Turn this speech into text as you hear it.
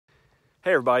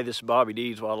Hey everybody, this is Bobby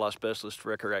Deeds, Wildlife Specialist for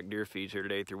Record Rack Deer Feeds here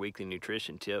today with your weekly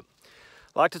nutrition tip.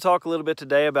 I'd like to talk a little bit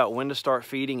today about when to start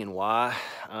feeding and why.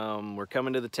 We're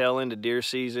coming to the tail end of deer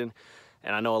season,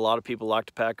 and I know a lot of people like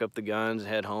to pack up the guns,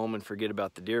 head home, and forget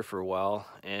about the deer for a while.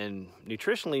 And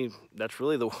nutritionally, that's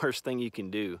really the worst thing you can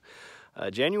do.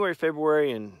 January,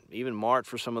 February, and even March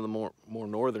for some of the more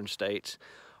northern states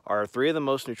are three of the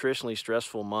most nutritionally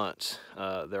stressful months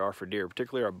there are for deer,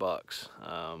 particularly our bucks.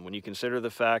 When you consider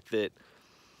the fact that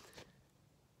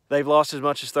they've lost as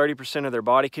much as 30% of their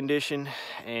body condition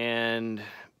and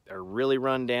are really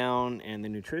run down, and the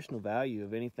nutritional value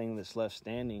of anything that's left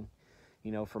standing,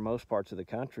 you know, for most parts of the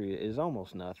country is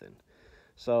almost nothing.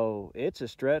 So it's a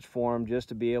stretch for them just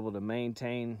to be able to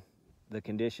maintain the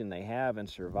condition they have and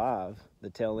survive the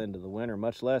tail end of the winter,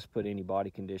 much less put any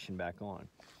body condition back on.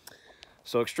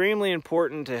 So extremely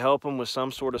important to help them with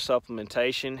some sort of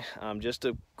supplementation. Just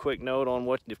a quick note on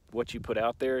what you put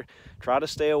out there. Try to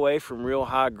stay away from real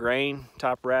high grain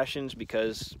type rations,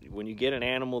 because when you get an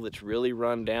animal that's really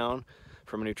run down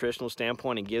from a nutritional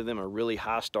standpoint and give them a really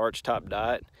high starch type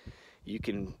diet, you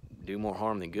can do more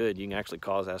harm than good. You can actually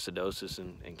cause acidosis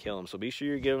and kill them. So be sure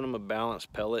you're giving them a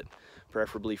balanced pellet,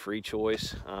 preferably free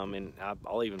choice. And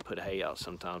I'll even put hay out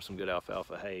sometimes, some good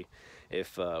alfalfa hay,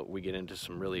 if we get into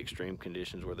some really extreme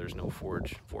conditions where there's no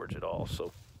forage at all.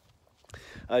 So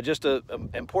just an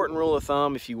important rule of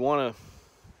thumb: if you want to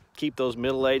keep those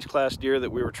middle-aged class deer that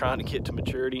we were trying to get to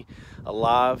maturity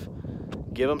alive,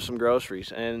 give them some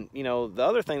groceries. And you know, the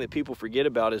other thing that people forget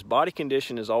about is body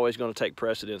condition is always going to take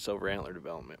precedence over antler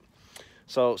development.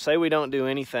 So say we don't do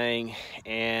anything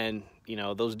and you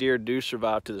know those deer do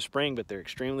survive to the spring, but they're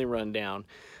extremely run down,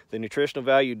 the nutritional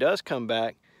value does come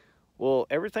back. Well,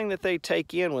 everything that they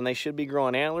take in when they should be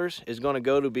growing antlers is going to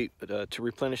go to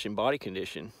replenishing body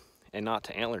condition and not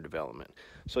to antler development.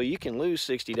 So you can lose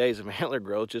 60 days of antler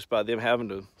growth just by them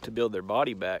having to build their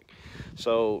body back.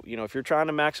 So, you know, if you're trying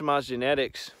to maximize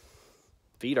genetics,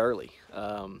 feed early.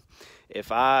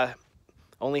 If I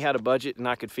only had a budget and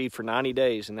I could feed for 90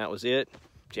 days and that was it,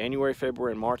 January,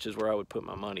 February, and March is where I would put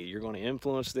my money. You're going to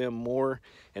influence them more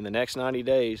in the next 90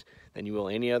 days than you will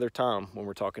any other time when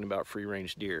we're talking about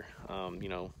free-range deer. You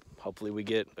know, hopefully we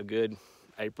get a good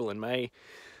April and May,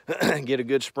 get a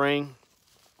good spring,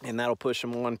 and that'll push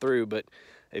them on through. But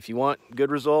if you want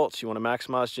good results, you want to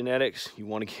maximize genetics, you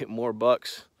want to get more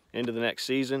bucks into the next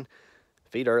season,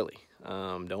 feed early.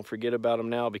 Don't forget about them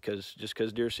now, because just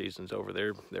because deer season's over,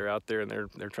 they're out there and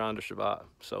they're trying to survive.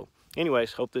 So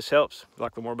anyways, hope this helps. If you'd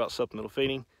like to learn more about supplemental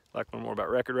feeding, like to learn more about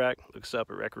Record Rack, look us up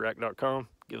at recordrack.com.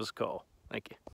 Give us a call. Thank you.